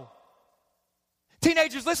soul.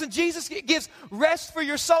 Teenagers, listen, Jesus gives rest for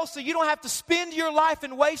your soul so you don't have to spend your life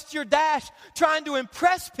and waste your dash trying to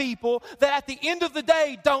impress people that at the end of the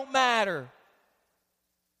day don't matter.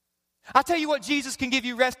 I'll tell you what Jesus can give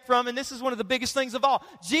you rest from, and this is one of the biggest things of all.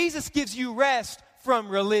 Jesus gives you rest from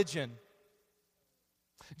religion.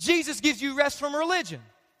 Jesus gives you rest from religion.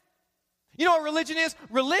 You know what religion is?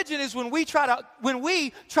 Religion is when we try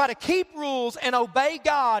to keep rules and obey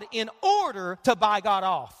God in order to buy God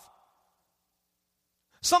off.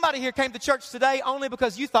 Somebody here came to church today only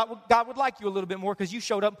because you thought God would like you a little bit more because you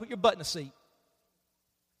showed up and put your butt in a seat.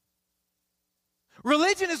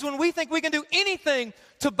 Religion is when we think we can do anything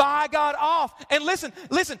to buy God off. And listen,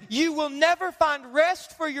 you will never find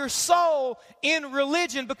rest for your soul in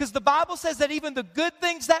religion, because the Bible says that even the good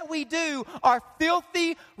things that we do are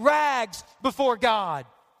filthy rags before God.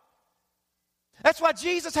 That's why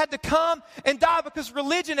Jesus had to come and die, because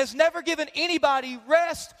religion has never given anybody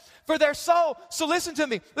rest for their soul. So listen to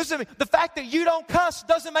me. The fact that you don't cuss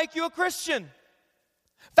doesn't make you a Christian.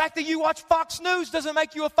 The fact that you watch Fox News doesn't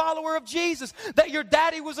make you a follower of Jesus. That your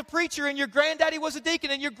daddy was a preacher and your granddaddy was a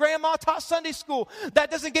deacon and your grandma taught Sunday school,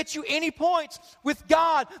 that doesn't get you any points with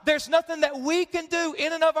God. There's nothing that we can do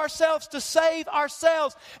in and of ourselves to save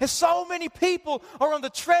ourselves. And so many people are on the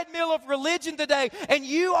treadmill of religion today, and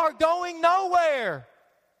you are going nowhere.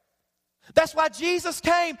 That's why Jesus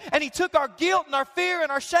came and he took our guilt and our fear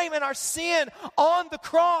and our shame and our sin on the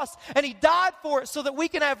cross, and he died for it so that we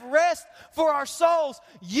can have rest for our souls.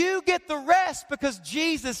 You get the rest because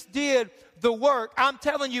Jesus did the work. I'm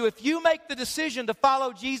telling you, if you make the decision to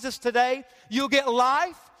follow Jesus today, you'll get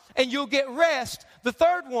life and you'll get rest. The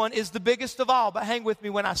third one is the biggest of all, but hang with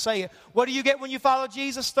me when I say it. What do you get when you follow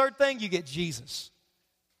Jesus? Third thing, you get Jesus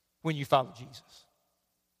when you follow Jesus.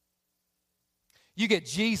 You get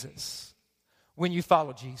Jesus when you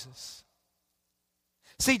follow Jesus.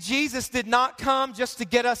 See, Jesus did not come just to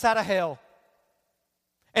get us out of hell.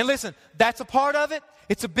 And listen, that's a part of it.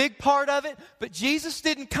 It's a big part of it. But Jesus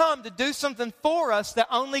didn't come to do something for us that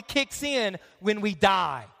only kicks in when we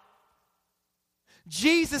die.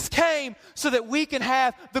 Jesus came so that we can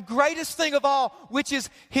have the greatest thing of all, which is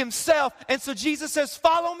himself. And so Jesus says,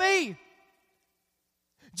 follow me.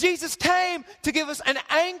 Jesus came to give us an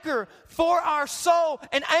anchor for our soul,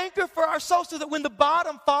 so that when the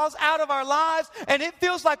bottom falls out of our lives and it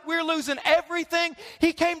feels like we're losing everything,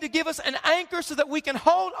 he came to give us an anchor so that we can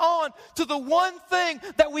hold on to the one thing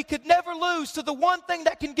that we could never lose, to the one thing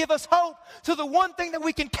that can give us hope, to the one thing that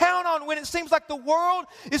we can count on when it seems like the world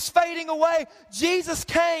is fading away. Jesus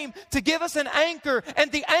came to give us an anchor, and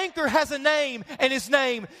the anchor has a name, and his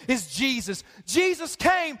name is Jesus. Jesus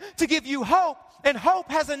came to give you hope, and hope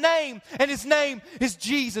has a name, and his name is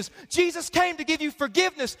Jesus. Jesus came to give you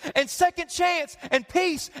forgiveness and second chance and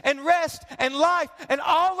peace and rest and life, and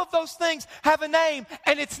all of those things have a name,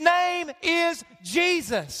 and its name is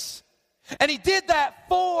Jesus. And he did that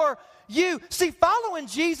for you. See, following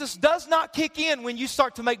Jesus does not kick in when you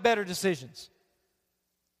start to make better decisions.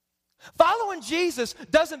 Following Jesus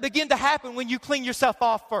doesn't begin to happen when you clean yourself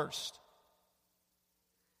off first.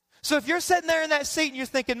 So if you're sitting there in that seat and you're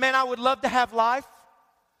thinking, man, I would love to have life,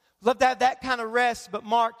 love to have that kind of rest, but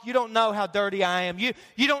Mark, you don't know how dirty I am. You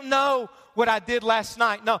don't know what I did last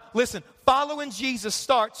night. No, listen, following Jesus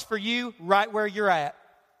starts for you right where you're at.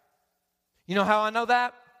 You know how I know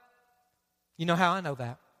that?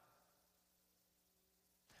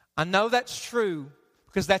 I know that's true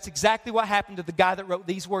Because that's exactly what happened to the guy that wrote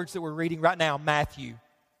these words that we're reading right now, Matthew.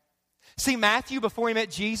 See, Matthew, before he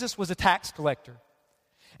met Jesus, was a tax collector.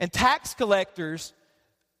 And tax collectors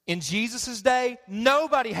in Jesus' day,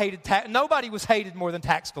 nobody was hated more than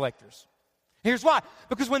tax collectors. Here's why.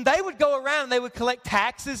 Because when they would go around and they would collect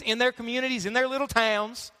taxes in their communities, in their little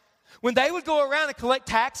towns, when they would go around and collect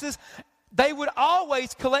taxes, they would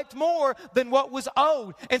always collect more than what was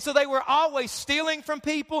owed. And so they were always stealing from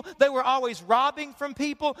people. They were always robbing from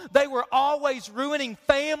people. They were always ruining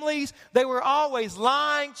families. They were always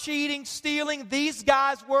lying, cheating, stealing. These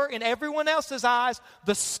guys were, in everyone else's eyes,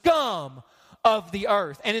 the scum of the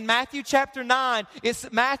earth. And in Matthew chapter 9,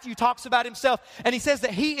 Matthew talks about himself, and he says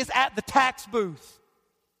that he is at the tax booth.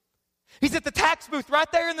 He's at the tax booth right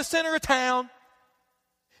there in the center of town.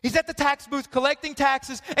 He's at the tax booth collecting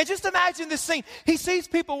taxes. And just imagine this scene. He sees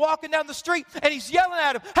people walking down the street and he's yelling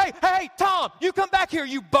at them, hey, Tom, you come back here,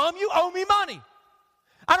 you bum, you owe me money.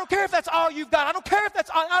 I don't care if that's all you've got. I don't care if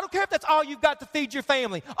that's all you've got to feed your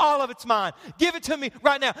family. All of it's mine. Give it to me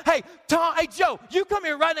right now. Hey, Tom, hey, Joe, you come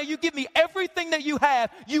here right now. You give me everything that you have.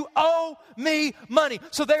 You owe me money.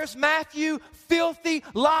 So there's Matthew, filthy,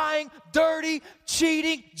 lying, dirty,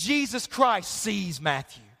 cheating. Jesus Christ sees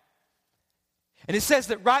Matthew. And it says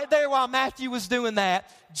that right there while Matthew was doing that,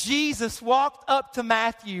 Jesus walked up to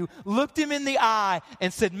Matthew, looked him in the eye,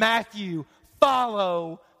 and said, Matthew,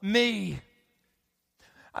 follow me.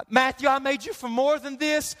 Matthew, I made you for more than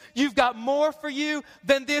this. You've got more for you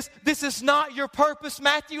than this. This is not your purpose,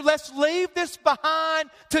 Matthew. Let's leave this behind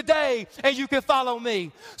today and you can follow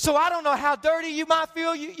me. So I don't know how dirty you might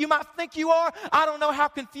feel, you might think you are. I don't know how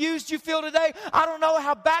confused you feel today. I don't know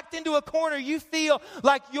how backed into a corner you feel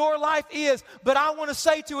like your life is. But I want to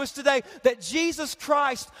say to us today that Jesus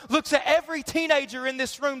Christ looks at every teenager in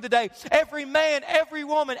this room today, every man, every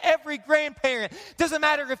woman, every grandparent. Doesn't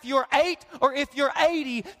matter if you're 8 or if you're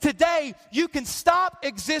 80. Today, you can stop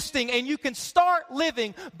existing and you can start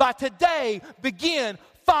living by today begin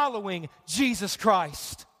following Jesus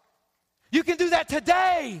Christ. You can do that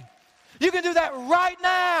today. You can do that right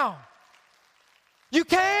now. You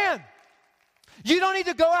can. You don't need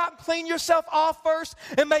to go out and clean yourself off first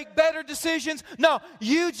and make better decisions. No,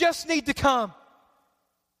 you just need to come.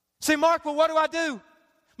 Say, Mark, well, what do I do?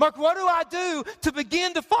 Mark, what do I do to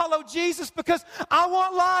begin to follow Jesus? Because I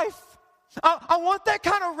want life. I want that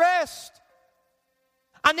kind of rest.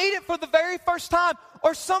 I need it for the very first time.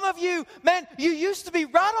 Or some of you, man, you used to be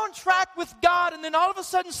right on track with God, and then all of a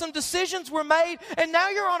sudden some decisions were made, and now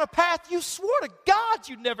you're on a path you swore to God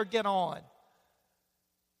you'd never get on.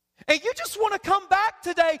 And you just want to come back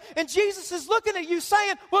today, and Jesus is looking at you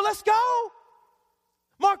saying, well, let's go.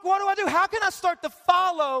 Mark, what do I do? How can I start to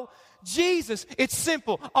follow Jesus? It's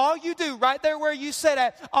simple. All you do right there where you sit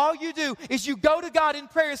at, all you do is you go to God in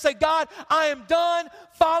prayer and say, God, I am done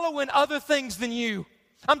following other things than you.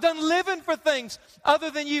 I'm done living for things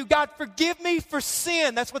other than you. God, forgive me for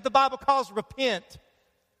sin. That's what the Bible calls repent.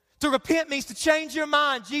 To repent means to change your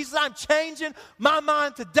mind. Jesus, I'm changing my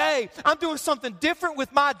mind today. I'm doing something different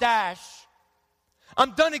with my dash.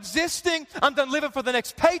 I'm done existing. I'm done living for the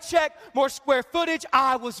next paycheck, more square footage.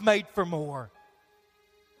 I was made for more.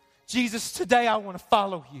 Jesus, today I want to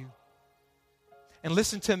follow you. And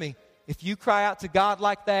listen to me. If you cry out to God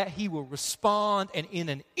like that, He will respond, and in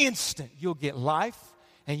an instant, you'll get life,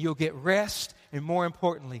 and you'll get rest, and more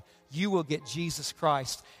importantly, you will get Jesus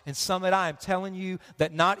Christ. And Summit, I am telling you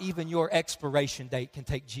that not even your expiration date can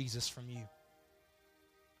take Jesus from you.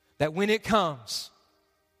 That when it comes,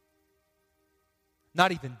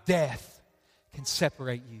 not even death can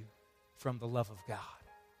separate you from the love of God.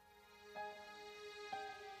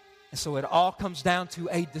 And so it all comes down to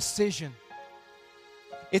a decision.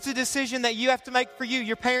 It's a decision that you have to make for you.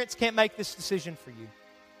 Your parents can't make this decision for you.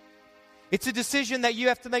 It's a decision that you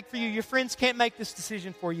have to make for you. Your friends can't make this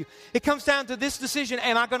decision for you. It comes down to this decision: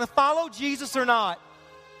 am I going to follow Jesus or not?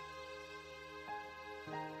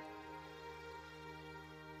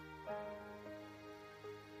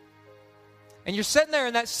 And you're sitting there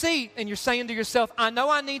in that seat and you're saying to yourself, I know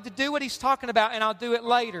I need to do what He's talking about and I'll do it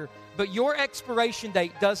later. But your expiration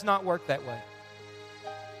date does not work that way.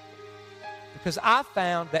 Because I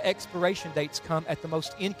found that expiration dates come at the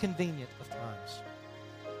most inconvenient of times.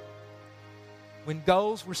 When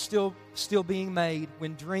goals were still being made,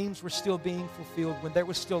 when dreams were still being fulfilled, when there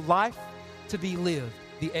was still life to be lived,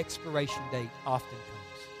 the expiration date often comes.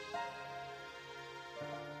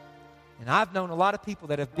 And I've known a lot of people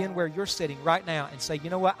that have been where you're sitting right now and say,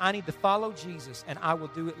 you know what, I need to follow Jesus and I will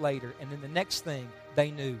do it later. And then the next thing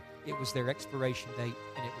they knew, it was their expiration date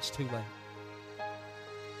and it was too late.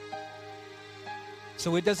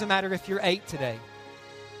 So it doesn't matter if you're 8 today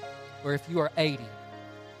or if you are 80.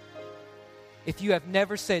 If you have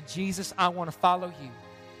never said, Jesus, I want to follow you,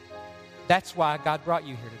 that's why God brought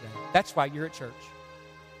you here today. That's why you're at church.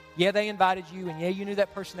 Yeah, they invited you, and yeah, you knew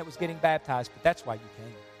that person that was getting baptized, but that's why you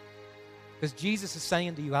came. Because Jesus is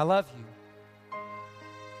saying to you, I love you,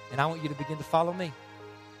 and I want you to begin to follow me.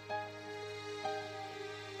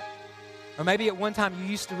 Or maybe at one time you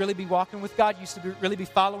used to really be walking with God, you used to really be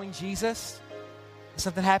following Jesus.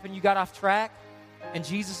 Something happened, you got off track, and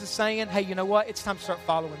Jesus is saying, hey, you know what? It's time to start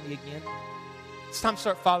following me again. It's time to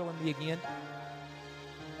start following me again.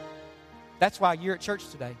 That's why you're at church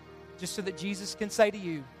today, just so that Jesus can say to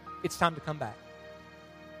you, it's time to come back.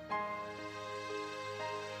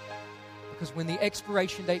 Because when the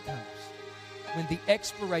expiration date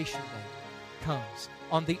comes,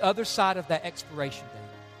 on the other side of that expiration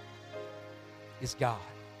date is God.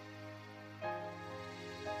 And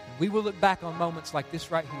we will look back on moments like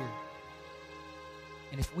this right here.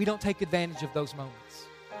 And if we don't take advantage of those moments,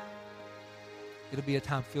 it'll be a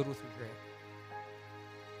time filled with regret.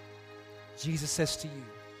 Jesus says to you,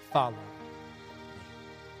 follow me.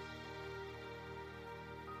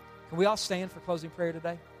 Can we all stand for closing prayer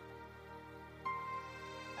today?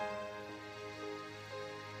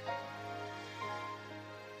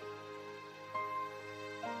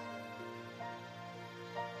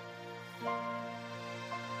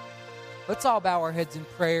 Let's all bow our heads in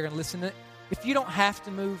prayer and listen. If you don't have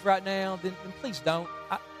to move right now, then please don't.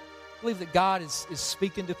 I believe that God is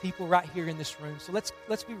speaking to people right here in this room. So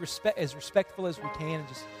let's be as respectful as we can and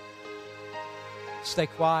just stay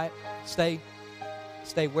quiet, stay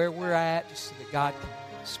where we're at, just so that God can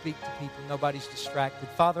speak to people. Nobody's distracted.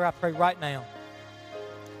 Father, I pray right now,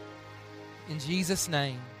 in Jesus'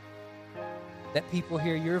 name, that people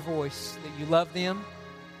hear your voice, that you love them,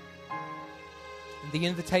 and the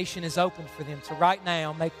invitation is open for them to right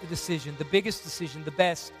now make the decision, the biggest decision, the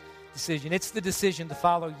best decision. It's the decision to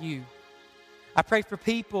follow you. I pray for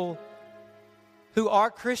people who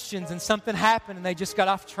are Christians and something happened and they just got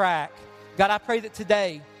off track. God, I pray that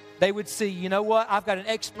today they would see, you know what? I've got an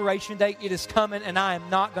expiration date. It is coming, and I am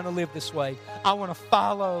not going to live this way. I want to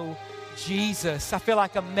follow Jesus. I feel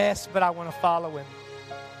like a mess, but I want to follow him.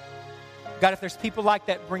 God, if there's people like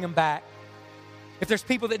that, bring them back. If there's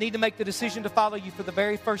people that need to make the decision to follow you for the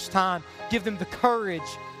very first time, give them the courage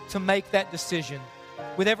to make that decision.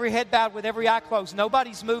 With every head bowed, with every eye closed,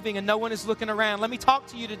 nobody's moving and no one is looking around. Let me talk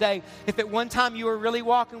to you today. If at one time you were really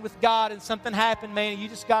walking with God and something happened, man, and you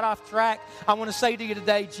just got off track, I want to say to you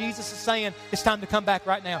today, Jesus is saying, it's time to come back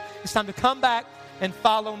right now. It's time to come back and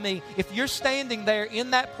follow me. If you're standing there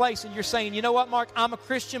in that place and you're saying, you know what, Mark, I'm a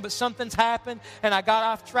Christian, but something's happened and I got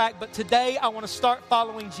off track, but today I want to start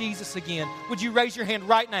following Jesus again. Would you raise your hand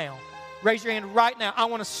right now? Raise your hand right now. I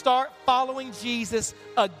want to start following Jesus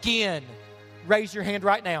again. Raise your hand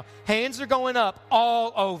right now. Hands are going up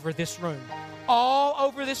all over this room. All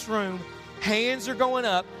over this room, hands are going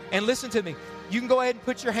up. And listen to me. You can go ahead and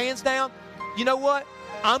put your hands down. You know what?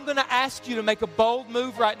 I'm going to ask you to make a bold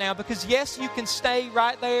move right now because, yes, you can stay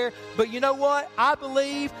right there. But you know what? I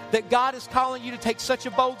believe that God is calling you to take such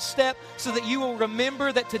a bold step so that you will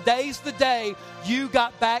remember that today's the day you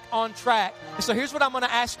got back on track. And so here's what I'm going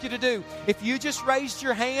to ask you to do. If you just raised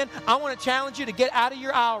your hand, I want to challenge you to get out of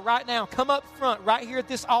your aisle right now. Come up front right here at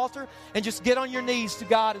this altar and just get on your knees to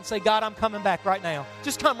God and say, God, I'm coming back right now.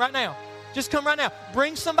 Just come right now. Just come right now.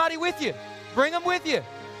 Bring somebody with you. Bring them with you.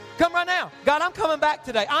 Come right now. God, I'm coming back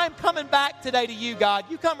today. I'm coming back today to you, God.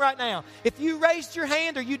 You come right now. If you raised your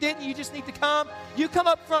hand or you didn't, you just need to come. You come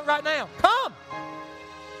up front right now. Come.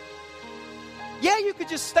 Yeah, you could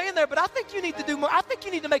just stand there, but I think you need to do more. I think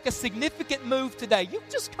you need to make a significant move today. You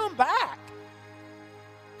just come back.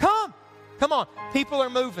 Come. Come on. People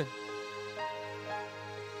are moving.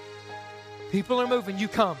 People are moving. You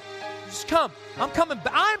come. Just come. I'm coming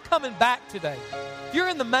back today. If you're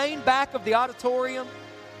in the main back of the auditorium,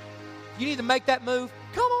 you need to make that move.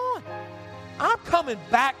 Come on. I'm coming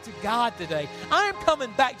back to God today. I am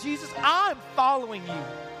coming back. Jesus, I'm following you.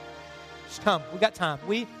 Just come. We got time.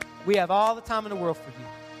 We have all the time in the world for you.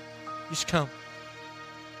 Just come.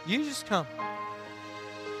 You just come.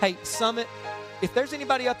 Hey, Summit, if there's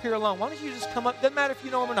anybody up here alone, why don't you just come up? Doesn't matter if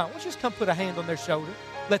you know them or not. Why don't you just come put a hand on their shoulder?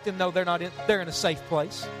 Let them know they're in a safe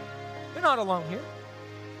place. They're not alone here.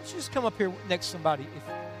 Why don't you just come up here next to somebody if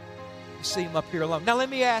you see them up here alone. Now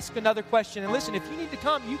let me ask another question. And listen, if you need to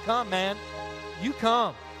come, you come, man. You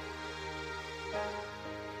come.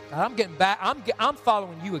 God, I'm getting back. I'm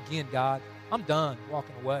following you again, God. I'm done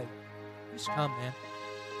walking away. Just come, man.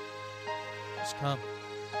 Just come.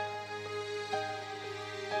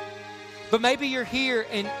 But maybe you're here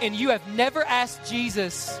and you have never asked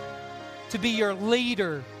Jesus to be your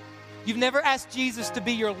leader. You've never asked Jesus to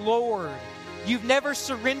be your Lord. you've never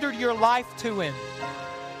surrendered your life to Him.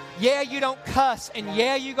 Yeah, you don't cuss, and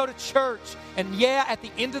yeah, you go to church, and yeah, at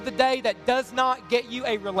the end of the day, that does not get you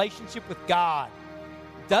a relationship with God.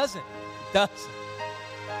 It doesn't.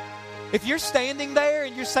 If you're standing there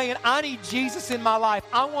and you're saying, I need Jesus in my life,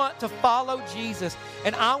 I want to follow Jesus,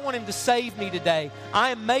 and I want Him to save me today, I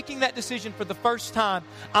am making that decision for the first time.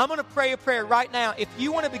 I'm going to pray a prayer right now. If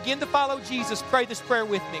you want to begin to follow Jesus, pray this prayer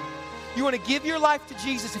with me. You want to give your life to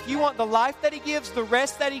Jesus. If you want the life that He gives, the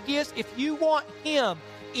rest that He gives, if you want Him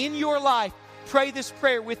in your life, pray this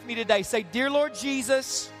prayer with me today. Say, Dear Lord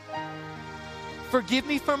Jesus, forgive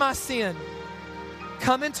me for my sin.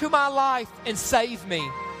 Come into my life and save me.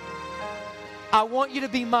 I want you to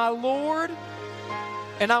be my Lord,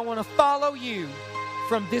 and I want to follow you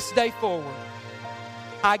from this day forward.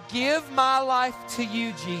 I give my life to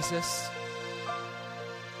you, Jesus.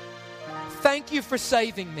 Thank you for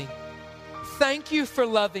saving me. Thank you for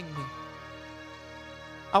loving me.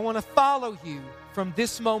 I want to follow you from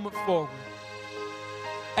this moment forward.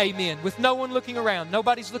 Amen. With no one looking around.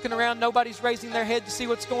 Nobody's looking around. Nobody's raising their head to see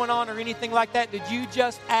what's going on or anything like that. Did you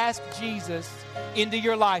just ask Jesus into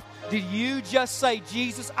your life? Did you just say,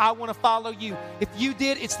 Jesus, I want to follow you? If you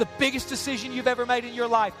did, it's the biggest decision you've ever made in your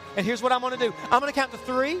life. And here's what I'm going to do. I'm going to count to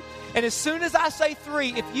 3. And as soon as I say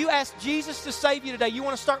 3, if you ask Jesus to save you today, you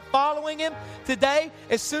want to start following Him today,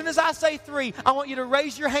 as soon as I say 3, I want you to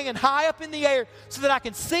raise your hand high up in the air so that I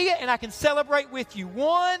can see it and I can celebrate with you.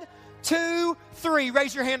 1, 2, 3.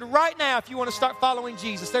 Raise your hand right now if you want to start following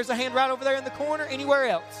Jesus. There's a hand right over there in the corner. Anywhere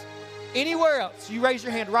else? Anywhere else? You raise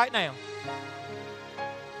your hand right now.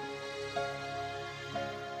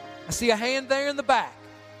 I see a hand there in the back.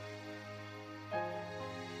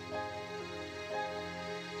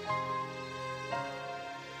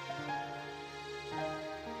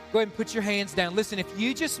 Go ahead and put your hands down. Listen, if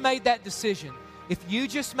you just made that decision,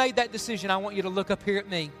 I want you to look up here at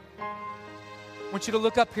me. I want you to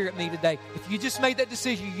look up here at me today. If you just made that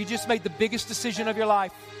decision, you just made the biggest decision of your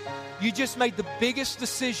life. You just made the biggest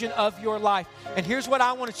decision of your life. And here's what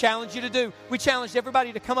I want to challenge you to do. We challenged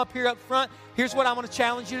everybody to come up here up front. Here's what I want to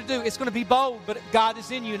challenge you to do. It's going to be bold, but God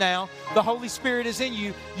is in you now. The Holy Spirit is in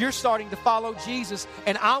you. You're starting to follow Jesus.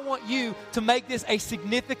 And I want you to make this a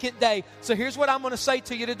significant day. So here's what I'm going to say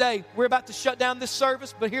to you today. We're about to shut down this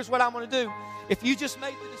service, but here's what I'm going to do. If you just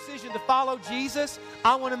made the decision to follow Jesus,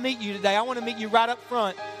 I want to meet you today. I want to meet you right up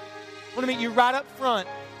front. I want to meet you right up front.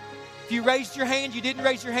 If you raised your hand, you didn't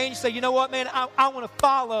raise your hand, you say, you know what, man, I want to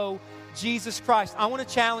follow Jesus Christ. I want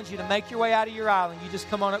to challenge you to make your way out of your aisle, and you just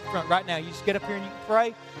come on up front right now. You just get up here and you can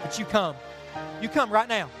pray, but you come. You come right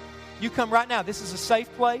now. You come right now. This is a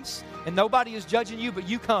safe place, and nobody is judging you, but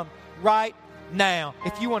you come right now.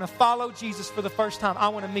 If you want to follow Jesus for the first time, I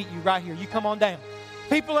want to meet you right here. You come on down.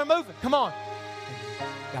 People are moving. Come on.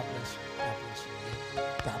 God bless you. God bless you.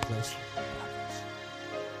 God bless you. God bless you.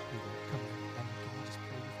 Here you go. Come on. Can you just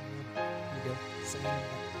pray with me? Here you go. Sam,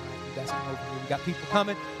 you guys come over here. We got people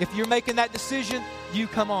coming. If you're making that decision, you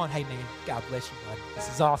come on. Hey, man, God bless you, buddy. This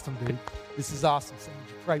is awesome, dude. This is awesome. Sam, would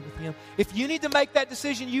you pray with him? If you need to make that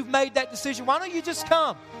decision, you've made that decision. Why don't you just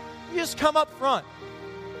come? You just come up front.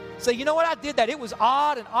 Say, you know what? I did that. It was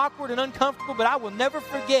odd and awkward and uncomfortable, but I will never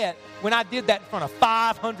forget when I did that in front of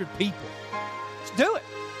 500 people. Just do it.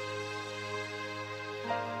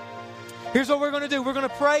 Here's what we're going to do. We're going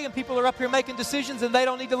to pray, and people are up here making decisions, and they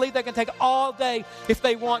don't need to leave. They can take all day if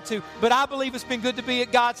they want to. But I believe it's been good to be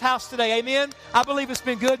at God's house today. Amen? I believe it's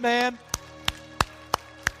been good, man.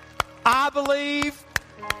 I believe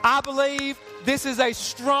this is a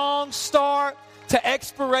strong start to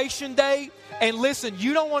expiration date. And listen,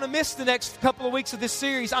 you don't want to miss the next couple of weeks of this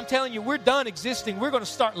series. I'm telling you, we're done existing. We're going to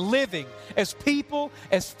start living as people,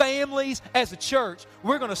 as families, as a church.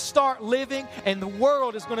 We're going to start living, and the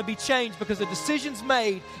world is going to be changed because of decisions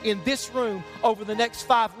made in this room over the next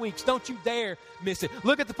 5 weeks. Don't you dare miss it.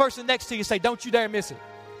 Look at the person next to you and say, don't you dare miss it.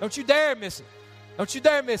 Don't you dare miss it. Don't you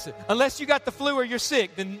dare miss it. Unless you got the flu or you're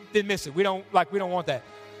sick, then miss it. We don't want that.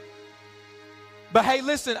 But hey,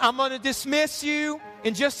 listen, I'm going to dismiss you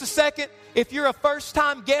in just a second. If you're a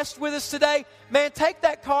first-time guest with us today, man, take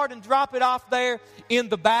that card and drop it off there in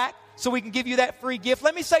the back so we can give you that free gift.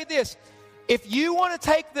 Let me say this. If you want to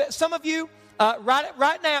take some of you,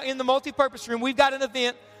 right now in the multipurpose room, we've got an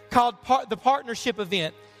event called the Partnership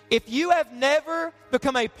Event. If you have never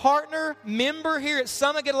become a partner member here at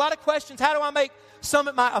Summit, get a lot of questions. How do I make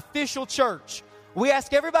Summit my official church? We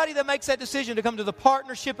ask everybody that makes that decision to come to the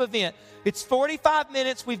partnership event. It's 45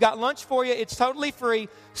 minutes. We've got lunch for you. It's totally free.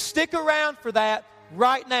 Stick around for that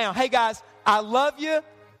right now. Hey, guys, I love you.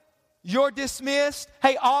 You're dismissed.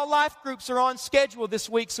 Hey, all life groups are on schedule this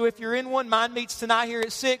week, so if you're in one, mine meets tonight here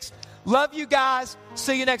at 6. Love you guys.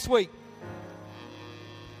 See you next week.